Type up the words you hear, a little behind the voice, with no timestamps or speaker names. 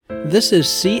This is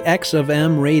CX of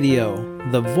M Radio,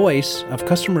 the voice of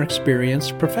customer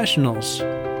experience professionals.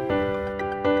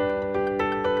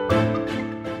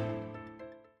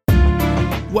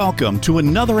 Welcome to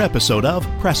another episode of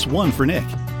Press 1 for Nick.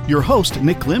 Your host,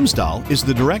 Nick Glimsdahl, is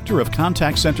the Director of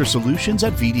Contact Center Solutions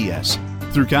at VDS.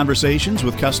 Through conversations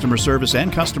with customer service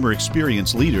and customer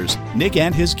experience leaders, Nick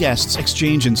and his guests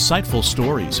exchange insightful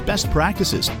stories, best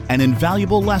practices, and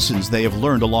invaluable lessons they have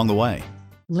learned along the way.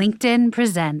 LinkedIn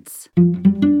presents.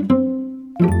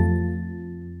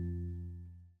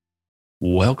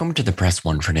 Welcome to the Press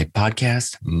 1 for Nick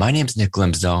podcast. My name's Nick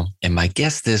Glimsdahl, and my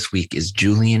guest this week is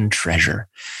Julian Treasure.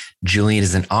 Julian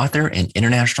is an author and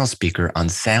international speaker on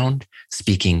sound,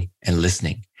 speaking, and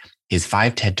listening. His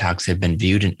 5 TED Talks have been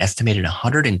viewed an estimated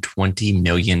 120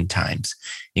 million times,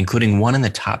 including one in the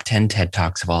top 10 TED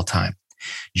Talks of all time.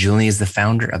 Julian is the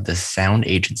founder of the Sound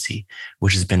Agency,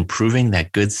 which has been proving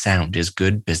that good sound is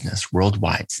good business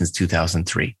worldwide since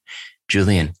 2003.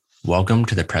 Julian, welcome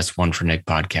to the Press 1 for Nick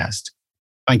podcast.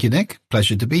 Thank you, Nick.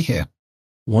 Pleasure to be here.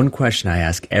 One question I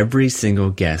ask every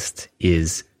single guest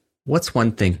is, what's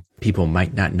one thing people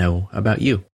might not know about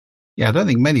you? Yeah, I don't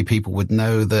think many people would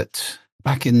know that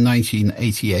back in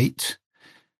 1988,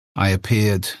 I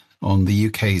appeared on the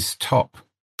UK's top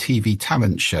TV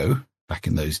talent show. Back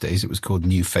in those days, it was called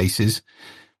New Faces,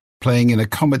 playing in a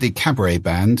comedy cabaret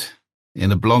band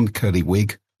in a blonde curly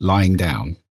wig, lying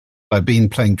down. I've been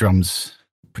playing drums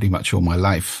pretty much all my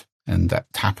life, and that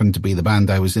happened to be the band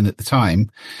I was in at the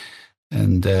time.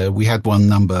 And we had one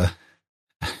number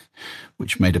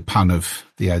which made a pun of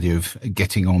the idea of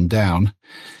getting on down,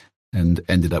 and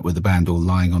ended up with the band all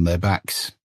lying on their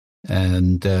backs.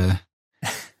 And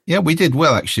yeah, we did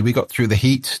well, actually. We got through the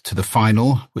heat to the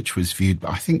final, which was viewed,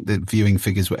 I think the viewing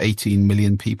figures were 18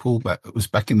 million people, but it was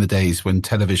back in the days when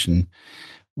television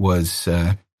was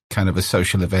kind of a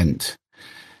social event.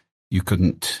 You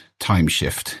couldn't time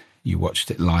shift. You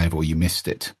watched it live or you missed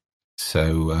it.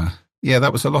 So, yeah,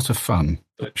 that was a lot of fun,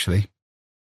 actually.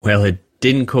 Well, it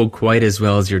didn't go quite as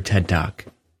well as your TED Talk,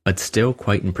 but still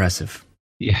quite impressive.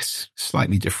 Yes,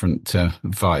 slightly different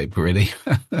vibe, really.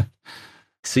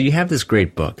 So you have this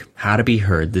great book, How to Be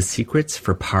Heard, The Secrets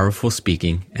for Powerful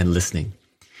Speaking and Listening.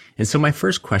 And so my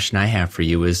first question I have for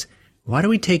you is, why do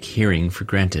we take hearing for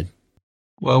granted?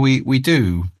 Well, we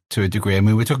do to a degree. I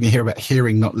mean, we're talking here about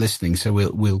hearing, not listening, so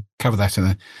we'll cover that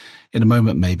in a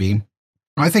moment, maybe.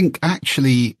 I think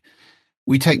actually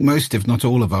we take most, if not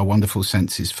all, of our wonderful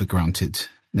senses for granted,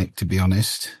 Nick, to be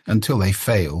honest, until they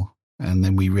fail. And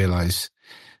then we realize,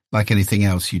 like anything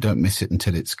else, you don't miss it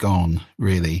until it's gone,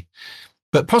 really.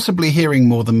 But possibly hearing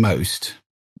more than most,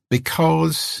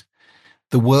 because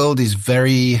the world is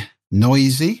very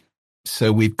noisy.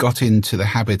 So we've got into the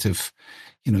habit of,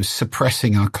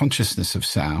 suppressing our consciousness of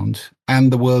sound.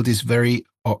 And the world is very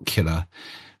ocular.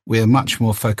 We're much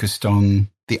more focused on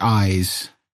the eyes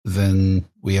than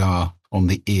we are on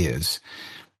the ears.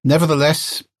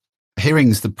 Nevertheless,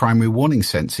 hearing's the primary warning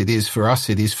sense. It is for us.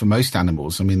 It is for most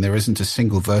animals. I mean, there isn't a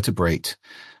single vertebrate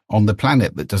on the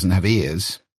planet that doesn't have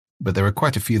ears, but there are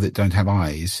quite a few that don't have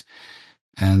eyes.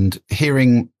 And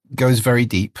hearing goes very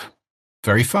deep,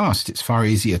 very fast. It's far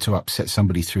easier to upset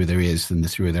somebody through their ears than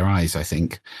through their eyes, I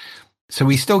think. So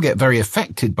we still get very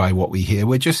affected by what we hear.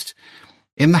 We're just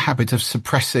in the habit of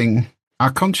suppressing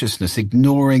our consciousness,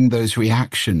 ignoring those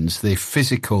reactions, the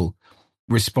physical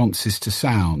responses to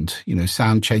sound.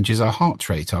 Sound changes our heart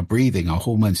rate, our breathing, our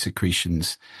hormone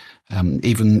secretions,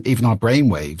 even our brain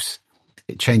waves.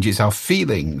 It changes our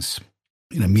feelings.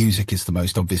 Music is the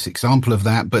most obvious example of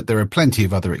that, but there are plenty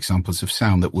of other examples of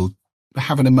sound that will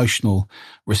have an emotional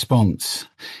response.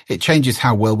 It changes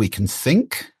how well we can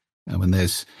think. And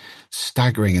there's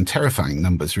staggering and terrifying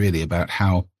numbers, really, about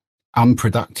how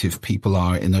unproductive people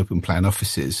are in open plan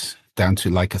offices, down to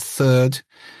like a third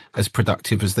as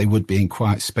productive as they would be in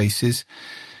quiet spaces.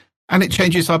 And it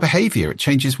changes our behavior. It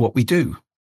changes what we do.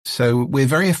 So we're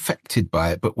very affected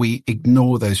by it, but we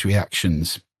ignore those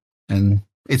reactions. And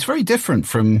it's very different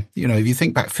from, if you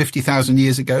think back 50,000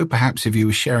 years ago, perhaps if you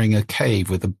were sharing a cave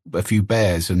with a few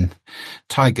bears and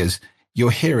tigers,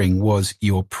 your hearing was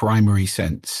your primary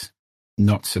sense,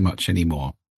 not so much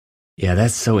anymore. Yeah,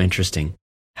 that's so interesting.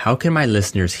 How can my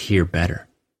listeners hear better?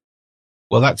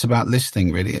 Well, that's about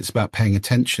listening, really. It's about paying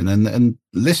attention. And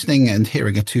listening and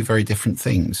hearing are two very different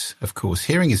things, of course.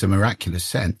 Hearing is a miraculous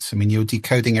sense. I mean, you're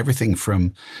decoding everything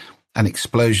from an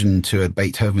explosion to a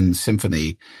Beethoven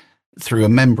symphony through a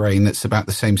membrane that's about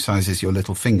the same size as your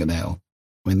little fingernail.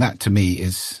 I mean, that to me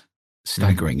is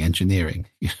staggering engineering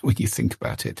when you think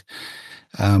about it.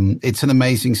 It's an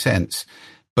amazing sense,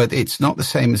 but it's not the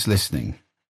same as listening.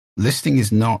 listening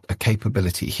is not a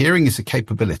capability. Hearing is a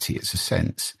capability, it's a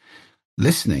sense.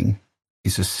 Listening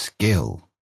is a skill.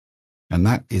 And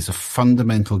that is a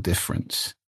fundamental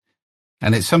difference.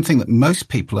 And it's something that most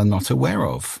people are not aware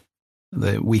of.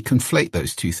 We conflate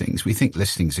those two things. We think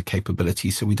listening is a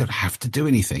capability, so we don't have to do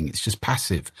anything. It's just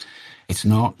passive. It's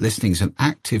not. Listening is an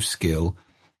active skill,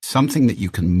 something that you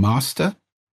can master,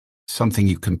 something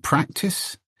you can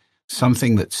practice,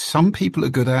 something that some people are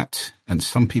good at and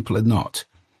some people are not.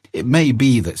 It may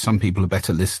be that some people are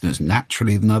better listeners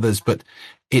naturally than others, but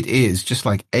it is, just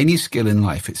like any skill in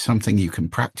life, it's something you can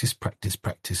practice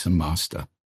and master.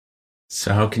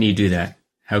 So how can you do that?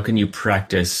 How can you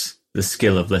practice the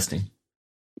skill of listening?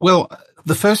 Well,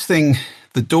 the first thing,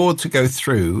 the door to go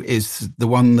through is the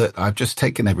one that I've just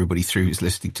taken everybody through who's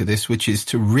listening to this, which is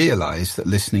to realize that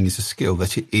listening is a skill,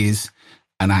 that it is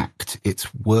an act,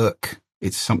 it's work,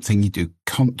 it's something you do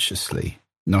consciously,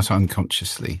 not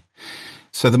unconsciously.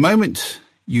 So the moment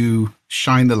you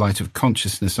shine the light of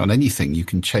consciousness on anything, you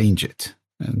can change it.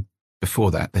 And before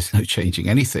that, there's no changing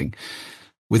anything.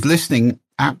 With listening,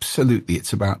 absolutely,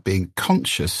 it's about being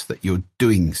conscious that you're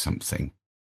doing something.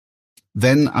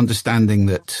 Then understanding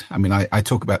that, I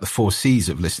talk about the 4 C's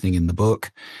of listening in the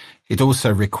book. It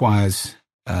also requires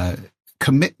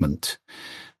commitment,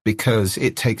 because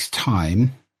it takes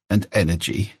time and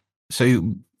energy.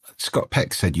 So Scott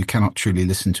Peck said you cannot truly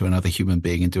listen to another human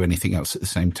being and do anything else at the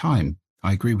same time.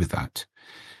 I agree with that.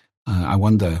 I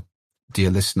wonder, dear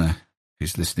listener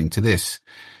who's listening to this,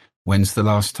 when's the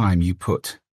last time you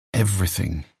put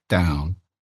everything down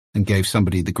and gave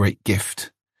somebody the great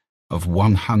gift of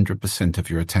 100% of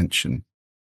your attention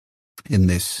in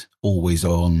this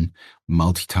always-on,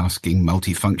 multitasking,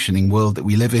 multifunctioning world that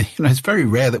we live in? It's very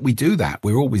rare that we do that.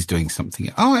 We're always doing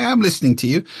something. Oh, I am listening to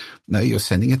you. No, you're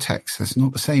sending a text. That's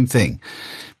not the same thing.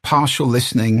 Partial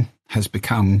listening has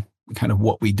become kind of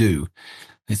what we do.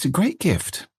 It's a great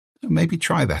gift. Maybe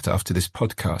try that after this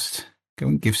podcast. Go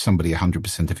and give somebody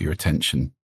 100% of your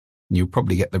attention. And you'll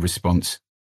probably get the response,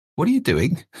 "What are you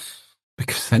doing?"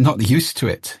 Because they're not used to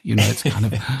it. It's kind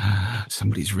of,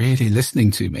 somebody's really listening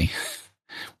to me.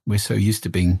 We're so used to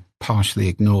being partially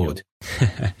ignored.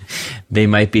 They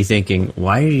might be thinking,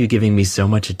 why are you giving me so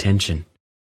much attention?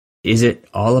 Is it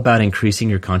all about increasing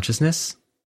your consciousness?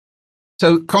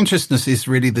 So consciousness is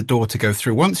really the door to go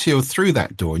through. Once you're through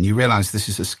that door and you realize this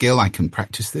is a skill, I can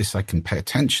practice this, I can pay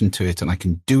attention to it, and I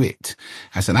can do it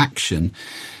as an action,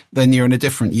 then you're in a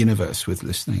different universe with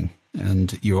listening.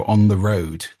 And you're on the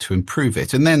road to improve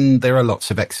it. And then there are lots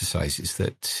of exercises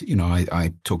that,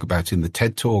 I talk about in the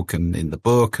TED Talk and in the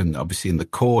book, and obviously in the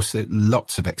course. There are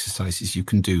lots of exercises you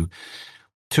can do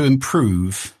to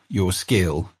improve your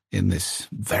skill in this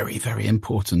very, very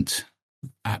important,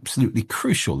 absolutely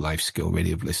crucial life skill,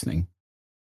 really, of listening.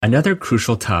 Another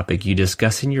crucial topic you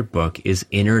discuss in your book is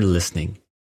inner listening.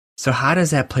 So how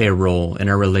does that play a role in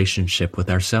our relationship with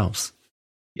ourselves?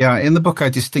 Yeah, in the book, I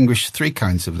distinguish 3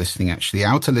 kinds of listening, actually.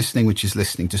 Outer listening, which is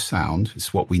listening to sound.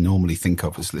 It's what we normally think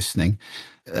of as listening.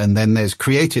 And then there's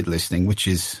created listening, which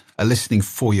is a listening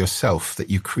for yourself that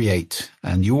you create.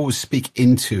 And you always speak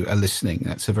into a listening.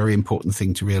 That's a very important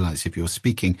thing to realize if you're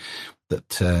speaking,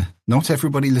 that not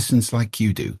everybody listens like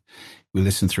you do. We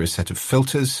listen through a set of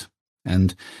filters,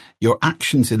 and your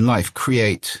actions in life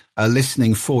create a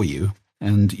listening for you.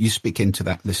 And you speak into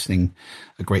that listening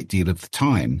a great deal of the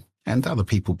time. And other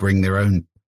people bring their own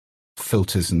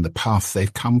filters and the path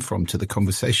they've come from to the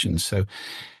conversation. So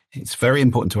it's very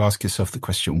important to ask yourself the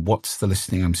question, what's the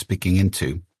listening I'm speaking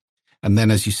into? And then,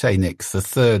 as you say, Nick, the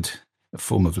third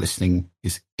form of listening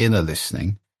is inner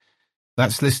listening.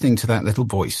 That's listening to that little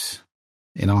voice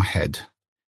in our head.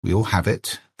 We all have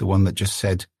it. The one that just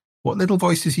said, "What little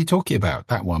voice is he talking about?"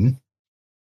 That one.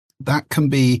 That can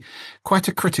be quite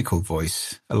a critical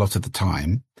voice a lot of the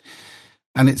time.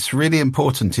 And it's really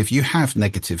important if you have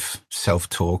negative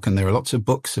self-talk, and there are lots of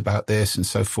books about this and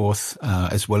so forth,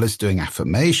 as well as doing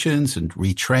affirmations and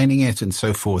retraining it and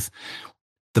so forth.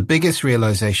 The biggest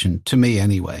realization, to me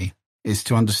anyway, is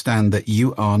to understand that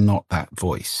you are not that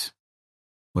voice.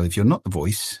 Well, if you're not the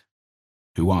voice,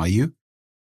 who are you?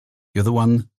 You're the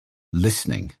one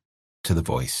listening to the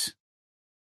voice.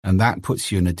 And that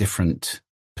puts you in a different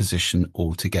position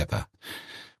altogether.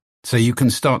 So you can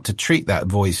start to treat that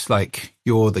voice like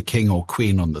you're the king or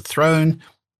queen on the throne.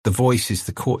 The voice is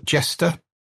the court jester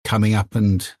coming up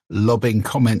and lobbing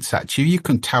comments at you. You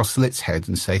can tousle its head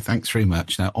and say, "Thanks very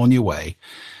much. Now on your way.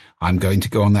 I'm going to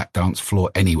go on that dance floor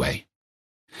anyway."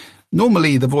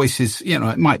 Normally the voice is, it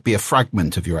might be a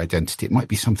fragment of your identity. It might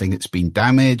be something that's been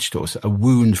damaged or a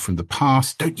wound from the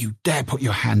past. Don't you dare put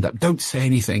your hand up. Don't say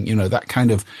anything. That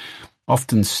kind of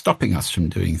often stopping us from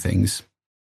doing things.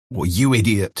 or you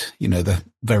idiot, the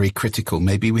very critical.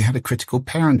 Maybe we had a critical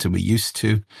parent and we're used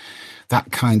to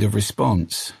that kind of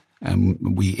response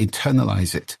and we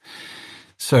internalize it.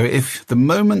 So if the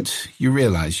moment you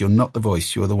realize you're not the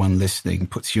voice, you're the one listening,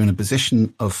 puts you in a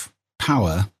position of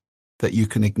power that you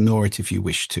can ignore it if you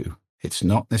wish to. It's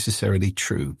not necessarily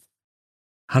true.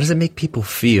 How does it make people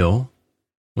feel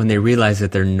when they realize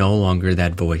that they're no longer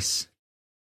that voice?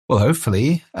 Well,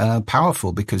 hopefully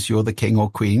powerful, because you're the king or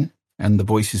queen and the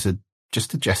voice is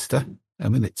just a jester. I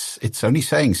mean, it's only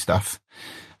saying stuff,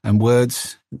 and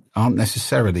words aren't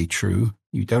necessarily true.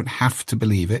 You don't have to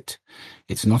believe it.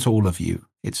 It's not all of you.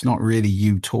 It's not really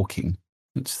you talking.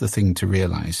 It's the thing to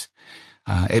realize.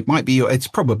 It's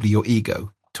probably your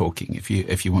ego talking if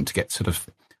you want to get sort of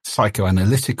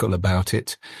psychoanalytical about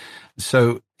it.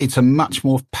 So it's a much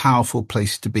more powerful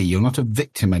place to be. You're not a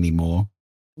victim anymore.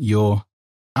 You're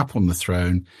up on the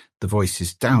throne. The voice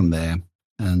is down there,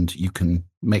 and you can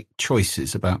make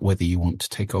choices about whether you want to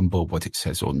take on board what it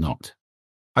says or not.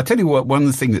 I tell you what,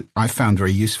 one thing that I found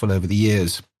very useful over the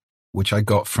years, which I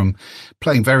got from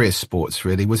playing various sports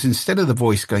really, was instead of the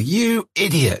voice going, "You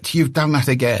idiot, you've done that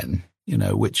again,"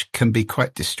 which can be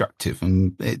quite destructive,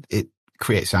 and it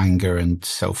creates anger and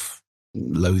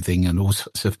self-loathing and all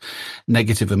sorts of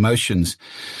negative emotions.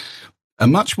 A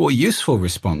much more useful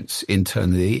response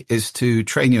internally is to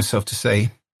train yourself to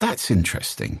say, "That's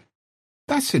interesting.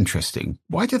 That's interesting.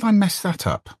 Why did I mess that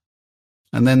up?"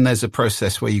 And then there's a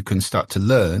process where you can start to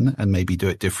learn and maybe do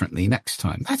it differently next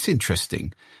time. "That's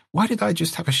interesting. Why did I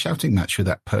just have a shouting match with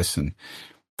that person?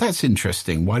 That's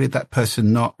interesting. Why did that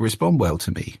person not respond well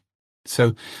to me?"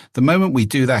 So the moment we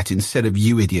do that, instead of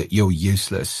 "you idiot, you're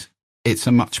useless," it's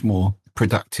a much more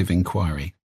productive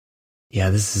inquiry. Yeah,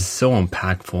 this is so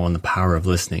impactful on the power of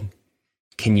listening.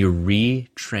 Can you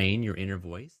retrain your inner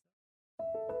voice?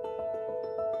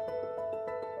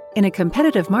 In a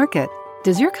competitive market,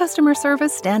 does your customer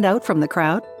service stand out from the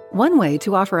crowd? One way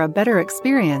to offer a better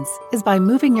experience is by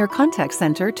moving your contact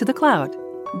center to the cloud.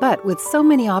 But with so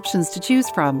many options to choose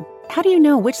from, how do you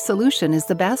know which solution is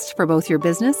the best for both your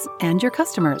business and your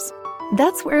customers?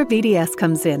 That's where VDS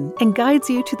comes in and guides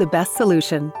you to the best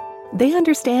solution. They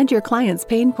understand your clients'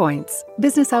 pain points,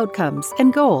 business outcomes,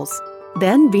 and goals.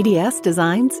 Then VDS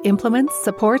designs, implements,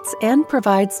 supports, and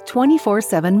provides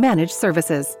 24/7 managed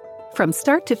services. From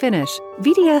start to finish,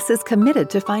 VDS is committed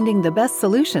to finding the best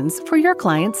solutions for your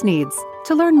clients' needs.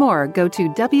 To learn more, go to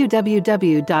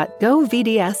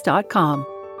www.govds.com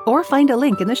or find a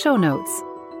link in the show notes.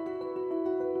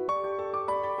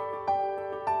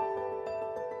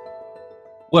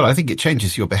 Well, I think it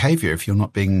changes your behavior if you're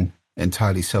not being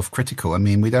entirely self-critical. I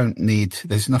mean,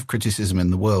 there's enough criticism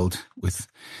in the world with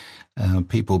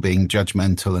people being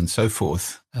judgmental and so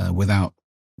forth without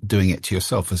doing it to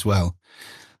yourself as well.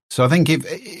 So I think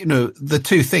the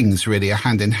two things really are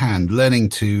hand in hand, learning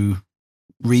to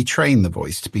retrain the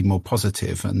voice to be more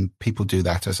positive, and people do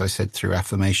that, as I said, through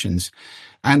affirmations,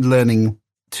 and learning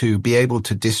to be able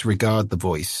to disregard the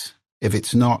voice. If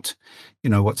it's not,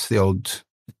 what's the old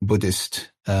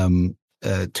Buddhist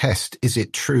test? Is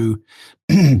it true?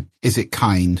 Is it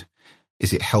kind?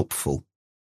 Is it helpful?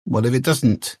 Well, if it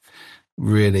doesn't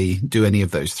really do any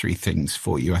of those three things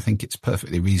for you, I think it's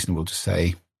perfectly reasonable to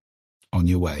say, "On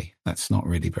your way." That's not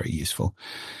really very useful.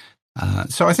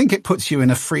 So I think it puts you in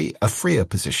a freer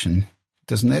position,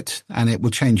 doesn't it? And it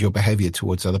will change your behavior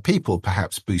towards other people,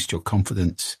 perhaps boost your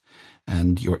confidence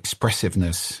and your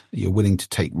expressiveness. You're willing to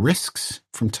take risks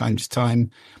from time to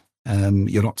time.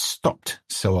 You're not stopped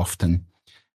so often.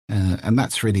 And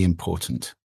that's really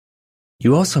important.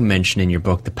 You also mention in your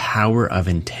book the power of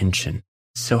intention.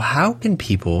 So how can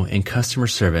people in customer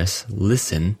service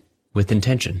listen with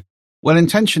intention? Well,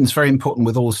 intention is very important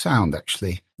with all sound,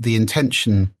 actually. The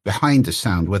intention behind a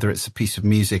sound, whether it's a piece of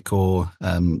music or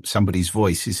somebody's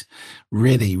voice, is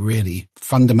really, really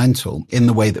fundamental in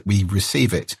the way that we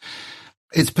receive it.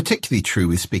 It's particularly true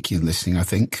with speaking and listening, I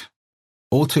think.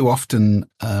 All too often,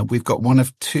 we've got one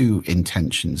of two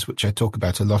intentions, which I talk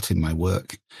about a lot in my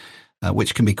work,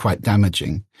 which can be quite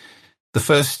damaging. The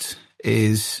first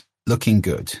is looking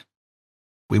good.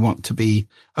 We want to be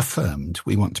affirmed.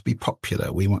 We want to be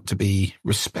popular. We want to be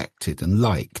respected and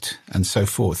liked and so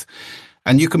forth.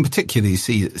 And you can particularly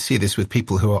see this with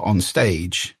people who are on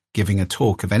stage giving a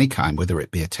talk of any kind, whether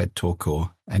it be a TED talk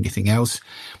or anything else.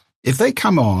 If they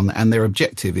come on and their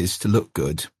objective is to look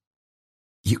good,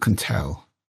 you can tell.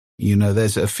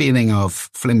 There's a feeling of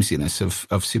flimsiness,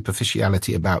 of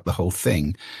superficiality about the whole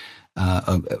thing,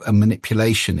 a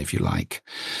manipulation, if you like.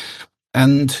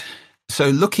 And so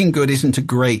looking good isn't a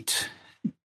great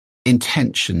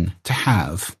intention to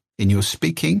have in your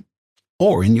speaking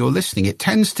or in your listening. It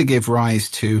tends to give rise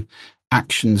to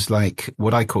actions like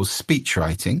what I call speech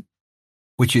writing,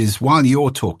 which is while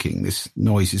you're talking, this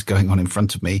noise is going on in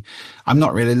front of me. I'm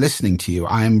not really listening to you.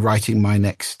 I am writing my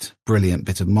next brilliant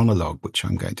bit of monologue, which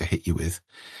I'm going to hit you with.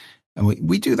 And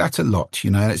we do that a lot,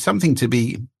 and it's something to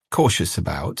be cautious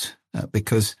about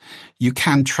because you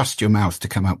can trust your mouth to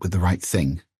come up with the right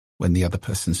thing when the other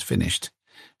person's finished.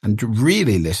 And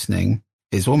really listening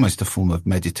is almost a form of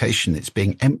meditation. It's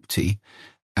being empty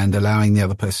and allowing the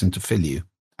other person to fill you,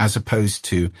 as opposed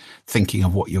to thinking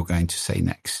of what you're going to say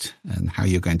next and how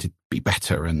you're going to be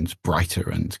better and brighter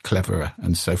and cleverer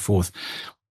and so forth.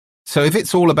 So if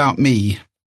it's all about me,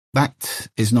 that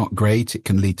is not great. It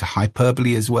can lead to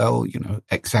hyperbole as well,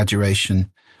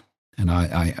 exaggeration. And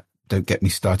I don't get me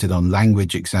started on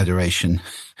language exaggeration,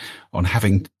 on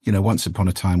having, once upon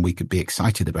a time we could be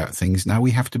excited about things. Now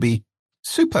we have to be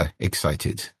super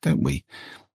excited, don't we?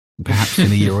 Perhaps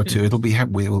in a year or two,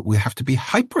 we'll have to be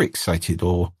hyper excited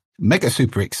or mega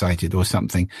super excited or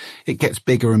something. It gets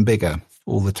bigger and bigger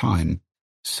all the time.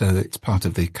 So it's part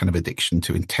of the kind of addiction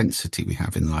to intensity we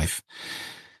have in life.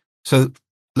 So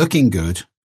looking good,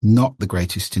 not the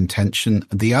greatest intention.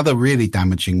 The other really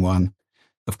damaging one,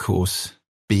 of course,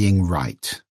 being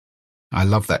right. I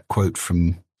love that quote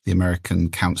from the American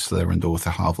counselor and author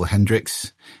Harville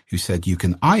Hendricks, who said, you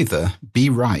can either be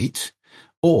right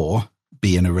or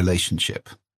be in a relationship.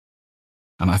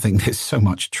 And I think there's so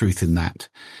much truth in that.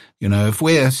 If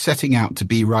we're setting out to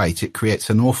be right, it creates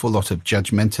an awful lot of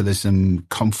judgmentalism,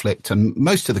 conflict, and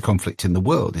most of the conflict in the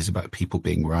world is about people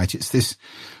being right. It's this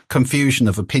confusion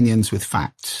of opinions with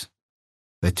facts.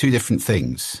 They're two different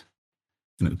things.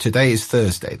 Today is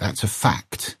Thursday. That's a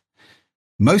fact.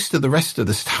 Most of the rest of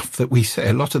the stuff that we say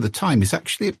a lot of the time is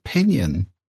actually opinion.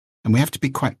 And we have to be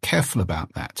quite careful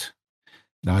about that.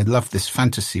 I love this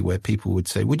fantasy where people would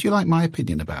say, would you like my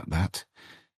opinion about that?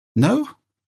 No?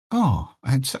 Oh,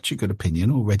 I had such a good opinion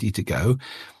all ready to go.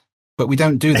 But we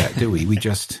don't do that, do we? We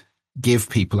just give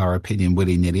people our opinion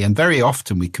willy-nilly. And very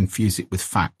often we confuse it with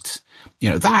facts.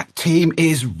 That team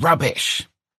is rubbish.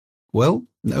 Well,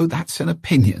 no, that's an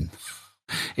opinion.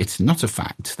 It's not a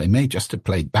fact. They may just have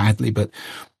played badly, but,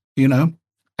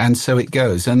 and so it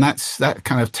goes. And that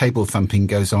kind of table thumping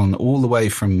goes on all the way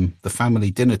from the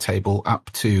family dinner table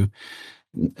up to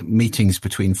meetings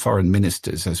between foreign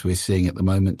ministers, as we're seeing at the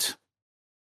moment.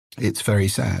 It's very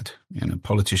sad.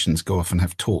 Politicians go off and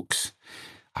have talks.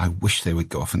 I wish they would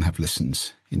go off and have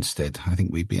listens instead. I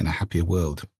think we'd be in a happier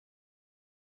world.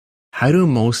 How do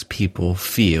most people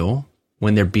feel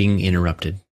when they're being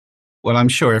interrupted? Well, I'm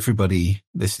sure everybody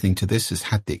listening to this has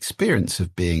had the experience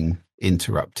of being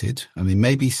interrupted. I mean,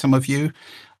 maybe some of you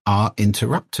are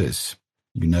interrupters.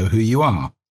 You know who you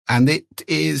are. And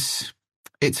it's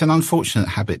an unfortunate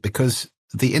habit because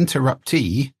the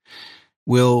interruptee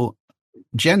will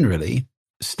generally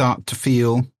start to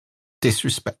feel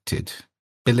disrespected,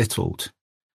 belittled,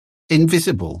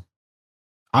 invisible,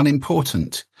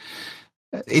 unimportant.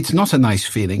 It's not a nice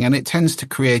feeling, and it tends to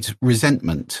create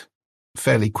resentment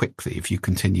fairly quickly if you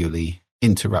continually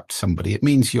interrupt somebody. It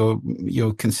means you're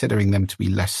considering them to be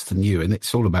less than you, and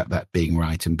it's all about that being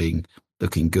right and being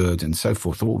looking good and so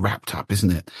forth, all wrapped up,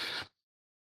 isn't it?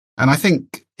 And I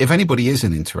think if anybody is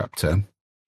an interrupter,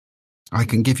 I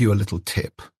can give you a little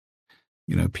tip.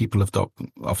 People have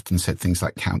often said things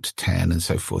like count to 10 and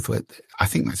so forth. I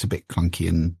think that's a bit clunky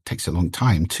and takes a long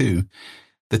time too.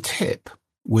 The tip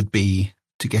would be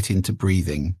to get into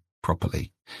breathing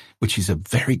properly, which is a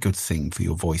very good thing for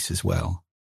your voice as well.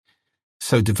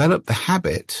 So develop the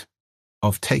habit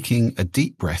of taking a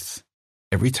deep breath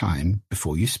every time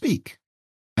before you speak.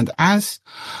 And as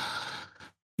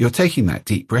you're taking that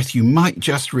deep breath, you might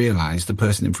just realize the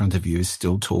person in front of you is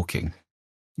still talking.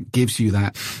 It gives you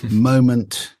that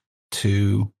moment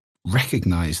to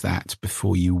recognize that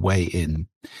before you weigh in.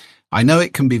 I know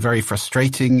it can be very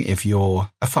frustrating if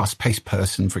you're a fast-paced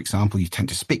person, for example. You tend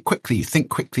to speak quickly, you think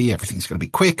quickly, everything's going to be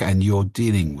quick, and you're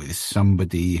dealing with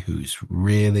somebody who's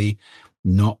really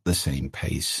not the same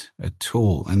pace at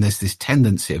all. And there's this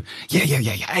tendency of,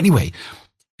 yeah, anyway,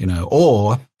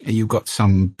 or you've got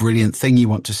some brilliant thing you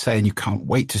want to say and you can't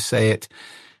wait to say it.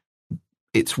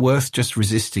 It's worth just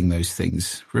resisting those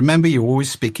things. Remember, you're always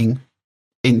speaking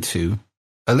into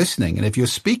a listening. And if you're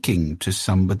speaking to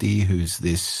somebody who's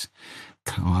this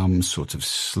calm, sort of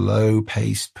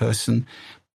slow-paced person,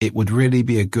 it would really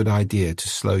be a good idea to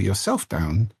slow yourself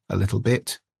down a little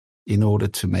bit in order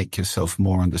to make yourself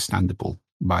more understandable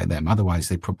by them. Otherwise,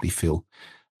 they probably feel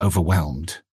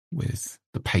overwhelmed with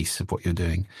the pace of what you're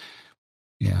doing.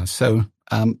 Yeah, so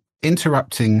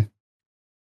interrupting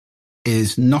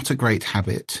is not a great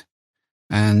habit.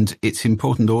 And it's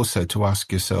important also to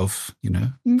ask yourself,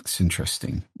 it's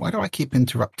interesting. Why do I keep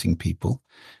interrupting people?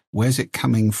 Where's it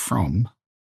coming from?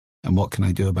 And what can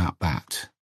I do about that?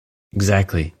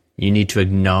 Exactly. You need to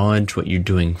acknowledge what you're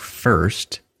doing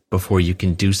first before you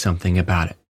can do something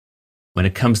about it. When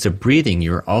it comes to breathing,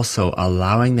 you're also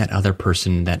allowing that other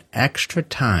person that extra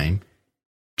time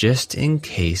just in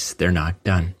case they're not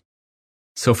done.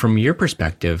 So from your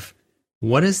perspective,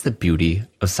 what is the beauty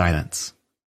of silence?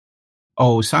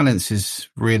 Oh, silence is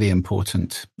really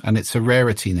important. And it's a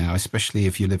rarity now, especially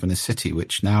if you live in a city,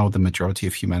 which now the majority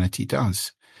of humanity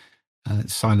does.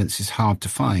 Silence is hard to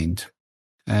find.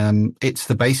 It's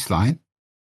the baseline.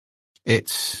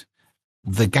 It's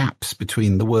the gaps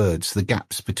between the words, the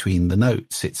gaps between the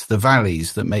notes. It's the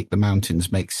valleys that make the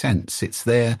mountains make sense. It's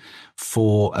there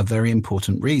for a very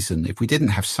important reason. If we didn't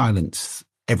have silence,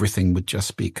 everything would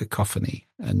just be cacophony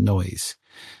and noise.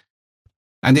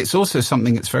 And it's also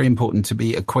something that's very important to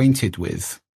be acquainted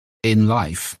with in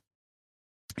life.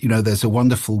 There's a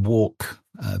wonderful walk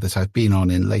that I've been on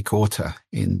in Lake Orta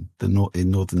in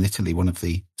northern Italy, one of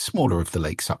the smaller of the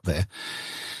lakes up there.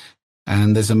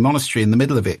 And there's a monastery in the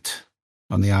middle of it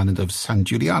on the island of San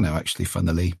Giuliano, actually,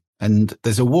 funnily. And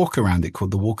there's a walk around it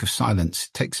called the Walk of Silence.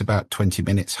 It takes about 20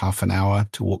 minutes, half an hour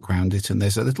to walk around it. And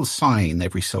there's a little sign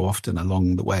every so often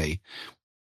along the way.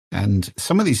 And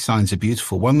some of these signs are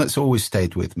beautiful. One that's always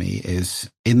stayed with me is,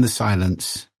 in the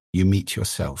silence, you meet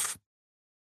yourself.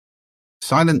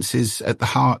 Silence is at the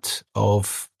heart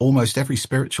of almost every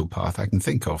spiritual path I can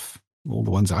think of. All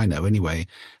the ones I know anyway,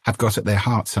 have got at their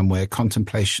heart somewhere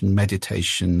contemplation,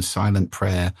 meditation, silent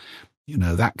prayer,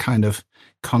 that kind of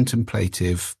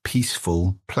contemplative,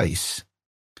 peaceful place.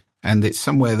 And it's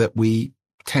somewhere that we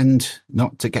tend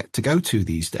not to get to go to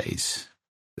these days.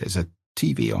 There's a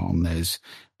TV on, there's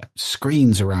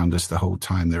screens around us the whole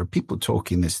time. There are people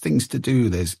talking, there's things to do,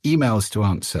 there's emails to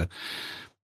answer.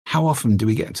 How often do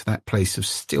we get to that place of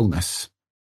stillness?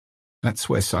 That's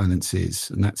where silence is.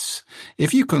 And that's,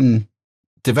 if you can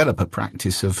develop a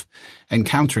practice of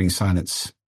encountering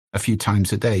silence a few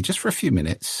times a day, just for a few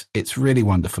minutes, it's really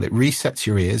wonderful. It resets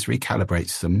your ears,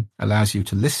 recalibrates them, allows you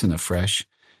to listen afresh.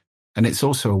 And it's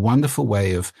also a wonderful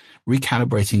way of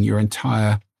recalibrating your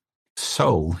entire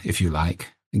soul, if you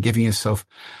like, and giving yourself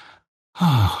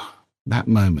that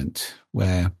moment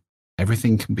where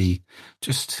everything can be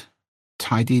just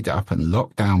tidied up and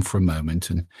locked down for a moment,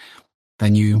 and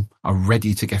then you are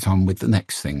ready to get on with the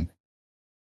next thing.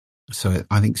 So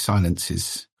I think silence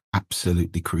is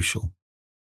absolutely crucial.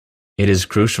 It is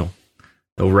crucial.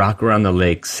 The rock around the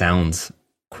lake sounds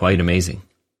quite amazing.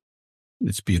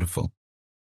 It's beautiful.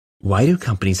 Why do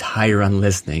companies hire on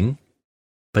listening,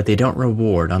 but they don't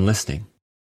reward on listening?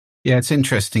 Yeah, it's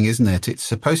interesting, isn't it? It's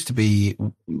supposed to be,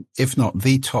 if not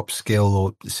the top skill,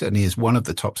 or certainly is one of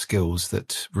the top skills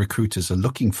that recruiters are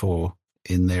looking for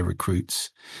in their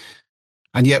recruits.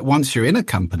 And yet once you're in a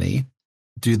company,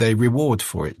 do they reward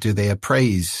for it? Do they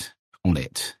appraise on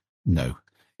it? No,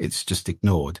 it's just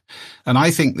ignored. And I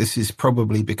think this is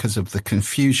probably because of the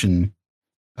confusion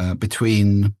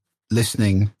between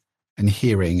listening and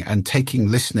hearing, and taking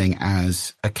listening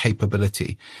as a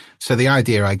capability. So the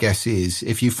idea, I guess, is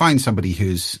if you find somebody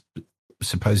who's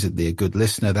supposedly a good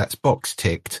listener, that's box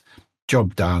ticked,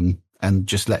 job done, and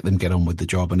just let them get on with the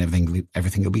job and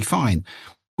everything will be fine,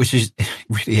 which is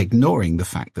really ignoring the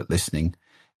fact that listening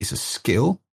is a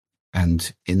skill.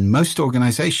 And in most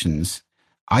organizations,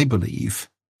 I believe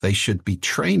they should be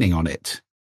training on it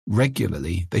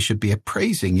regularly. They should be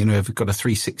appraising, if you've got a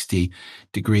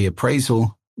 360-degree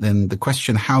appraisal, then the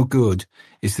question, how good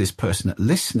is this person at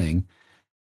listening,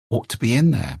 ought to be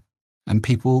in there. And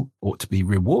people ought to be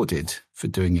rewarded for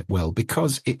doing it well,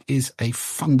 because it is a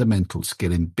fundamental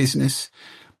skill in business,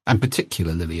 and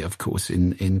particularly, of course,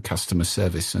 in customer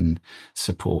service and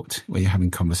support, where you're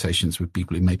having conversations with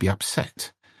people who may be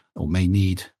upset or may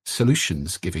need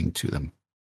solutions giving to them.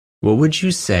 What would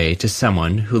you say to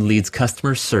someone who leads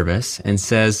customer service and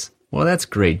says, well, that's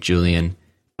great, Julian,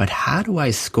 but how do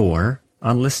I score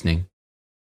on listening?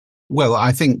 Well,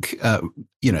 I think,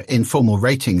 informal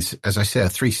ratings, as I say, a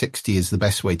 360 is the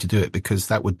best way to do it, because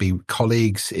that would be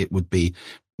colleagues. It would be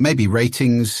maybe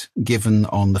ratings given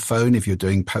on the phone if you're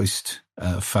doing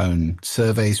post-phone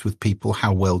surveys with people.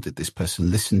 How well did this person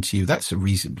listen to you? That's a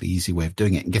reasonably easy way of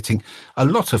doing it, and getting a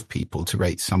lot of people to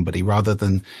rate somebody rather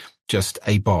than just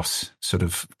a boss sort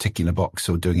of ticking a box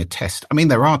or doing a test. I mean,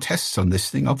 there are tests on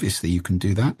listening. Obviously, you can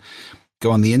do that.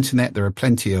 Go on the internet. There are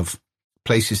plenty of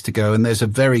places to go. And there's a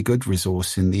very good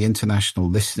resource in the International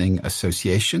Listening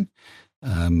Association.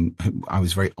 I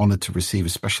was very honored to receive a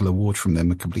special award from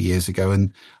them a couple of years ago.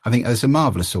 And I think there's a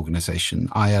marvelous organization,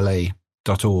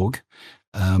 ILA.org,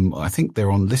 I think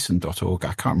they're on listen.org.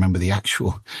 I can't remember the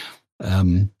actual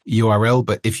URL,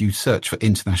 but if you search for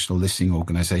International Listening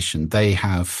Organization, they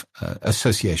have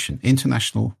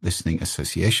International Listening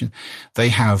Association. They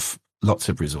have lots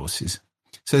of resources.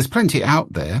 So there's plenty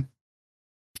out there.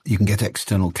 You can get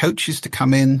external coaches to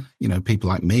come in, people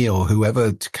like me or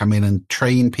whoever to come in and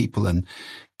train people and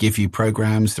give you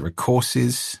programs. There are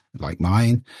courses like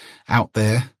mine out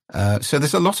there. So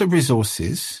there's a lot of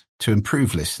resources to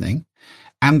improve listening,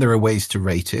 and there are ways to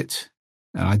rate it.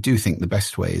 And I do think the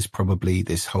best way is probably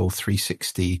this whole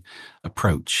 360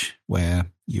 approach where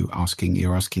you're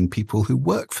asking people who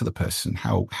work for the person,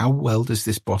 how well does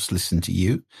this boss listen to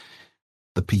you?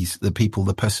 The people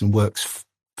the person works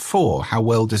for, how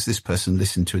well does this person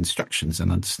listen to instructions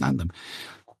and understand them?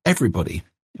 Everybody,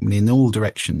 in all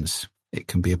directions, it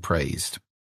can be appraised.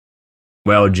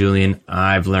 Well, Julian,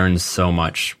 I've learned so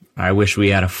much. I wish we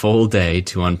had a full day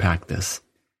to unpack this.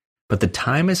 But the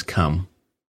time has come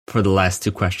for the last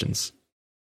two questions.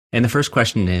 And the first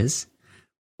question is,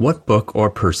 what book or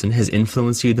person has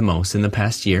influenced you the most in the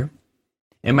past year?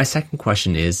 And my second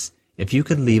question is, if you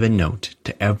could leave a note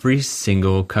to every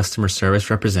single customer service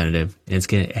representative and it's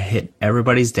going to hit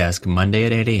everybody's desk Monday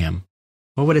at 8 a.m.,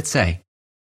 what would it say?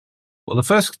 Well, the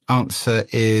first answer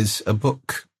is a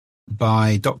book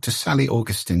by Dr. Sally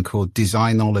Augustin called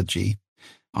Designology.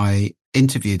 I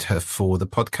interviewed her for the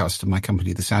podcast of my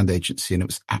company, The Sound Agency, and it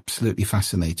was absolutely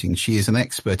fascinating. She is an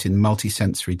expert in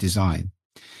multisensory design.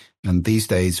 And these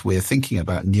days we're thinking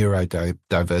about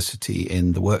neurodiversity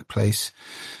in the workplace.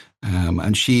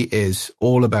 And she is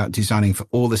all about designing for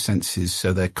all the senses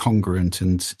so they're congruent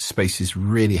and spaces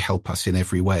really help us in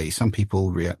every way. Some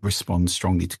people respond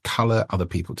strongly to color, other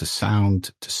people to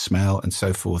sound, to smell, and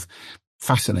so forth.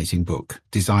 Fascinating book,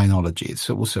 Designology. It's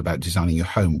also about designing your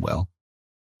home well.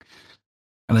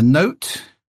 And a note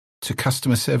to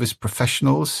customer service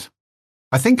professionals,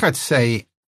 I think I'd say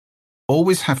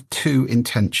always have two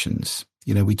intentions.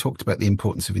 We talked about the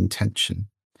importance of intention.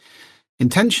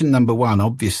 Intention number one,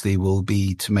 obviously, will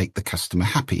be to make the customer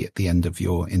happy at the end of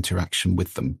your interaction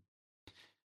with them.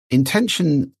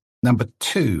 Intention number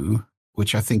two,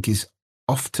 which I think is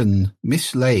often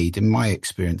mislaid in my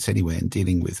experience anyway, in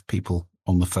dealing with people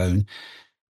on the phone,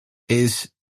 is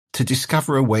to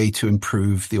discover a way to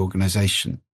improve the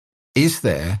organization. Is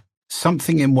there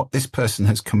something in what this person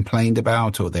has complained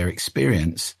about or their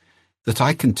experience that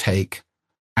I can take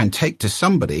to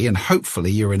somebody, and hopefully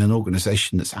you're in an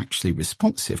organization that's actually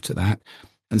responsive to that,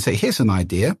 and say, here's an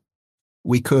idea.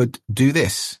 We could do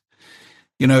this.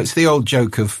 It's the old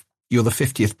joke of, you're the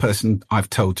 50th person I've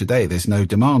told today there's no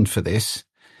demand for this.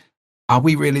 Are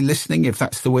we really listening if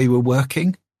that's the way we're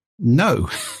working? No.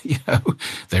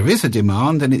 There is a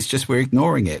demand and it's just we're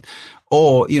ignoring it.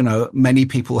 Or, many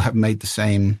people have made the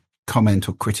same comment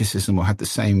or criticism or had the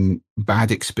same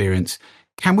bad experience.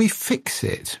 Can we fix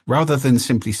it rather than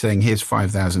simply saying, here's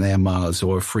 5,000 air miles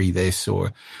or a free this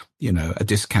or, a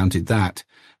discounted that,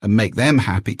 and make them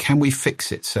happy? Can we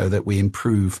fix it so that we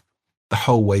improve the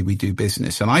whole way we do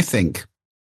business? And I think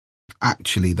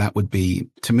actually that would be,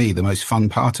 to me, the most fun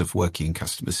part of working in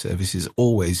customer service is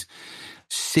always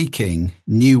seeking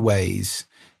new ways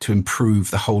to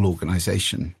improve the whole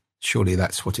organization. Surely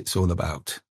that's what it's all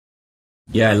about.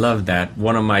 Yeah, I love that.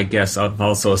 One of my guests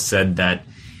also said that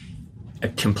a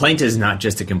complaint is not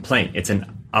just a complaint. It's an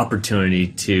opportunity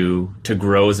to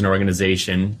grow as an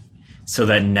organization so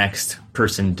that next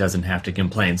person doesn't have to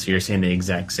complain. So you're saying the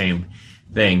exact same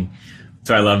thing.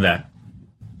 So I love that.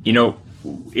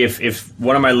 If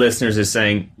one of my listeners is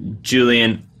saying,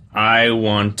 Julian, I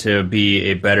want to be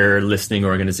a better listening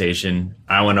organization,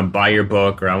 I want to buy your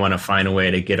book or I want to find a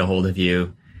way to get a hold of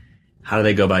you, how do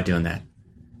they go about doing that?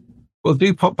 Well,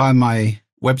 do pop by my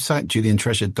website,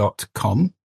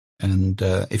 juliantreasure.com. And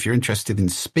if you're interested in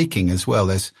speaking as well,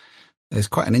 there's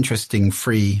quite an interesting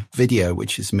free video,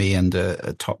 which is me and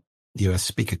a top US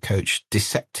speaker coach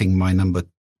dissecting my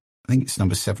I think it's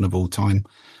number 7 of all time,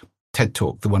 TED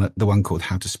Talk, the one called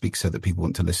How to Speak So That People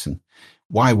Want to Listen.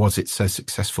 Why was it so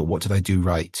successful? What did I do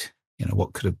right?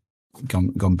 What could have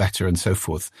gone better and so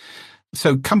forth.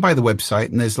 So come by the website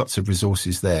and there's lots of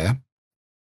resources there.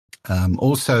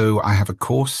 Also, I have a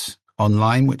course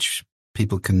online, which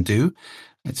people can do.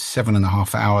 It's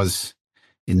 7.5 hours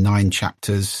in 9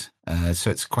 chapters.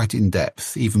 So it's quite in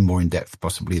depth, even more in depth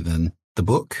possibly than the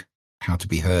book, How to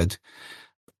Be Heard.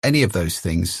 Any of those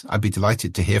things, I'd be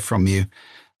delighted to hear from you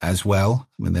as well.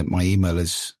 My email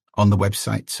is on the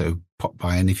website, so pop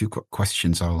by. And if you've got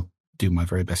questions, I'll do my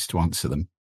very best to answer them.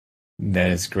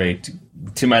 That is great.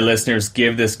 To my listeners,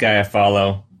 give this guy a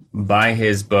follow, buy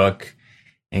his book,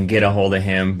 and get a hold of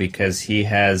him because he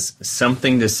has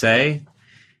something to say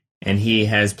and he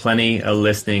has plenty of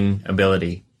listening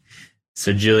ability.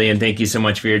 So, Julian, thank you so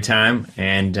much for your time,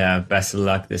 and best of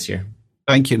luck this year.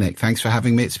 Thank you, Nick. Thanks for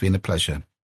having me. It's been a pleasure.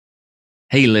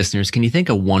 Hey, listeners, can you think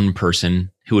of one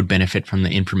person who would benefit from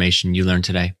the information you learned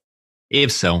today?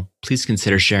 If so, please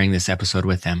consider sharing this episode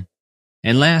with them.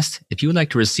 And last, if you would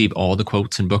like to receive all the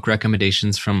quotes and book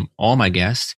recommendations from all my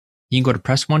guests, you can go to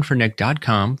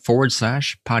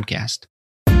pressonefornick.com/podcast.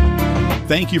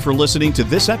 Thank you for listening to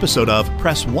this episode of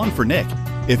Press One for Nick.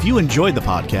 If you enjoyed the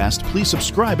podcast, please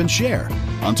subscribe and share.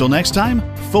 Until next time,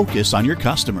 focus on your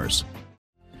customers.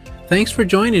 Thanks for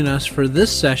joining us for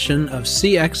this session of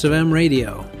CX of M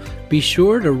Radio. Be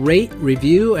sure to rate,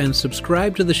 review, and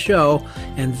subscribe to the show,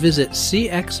 and visit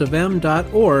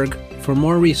cxofm.org for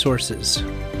more resources.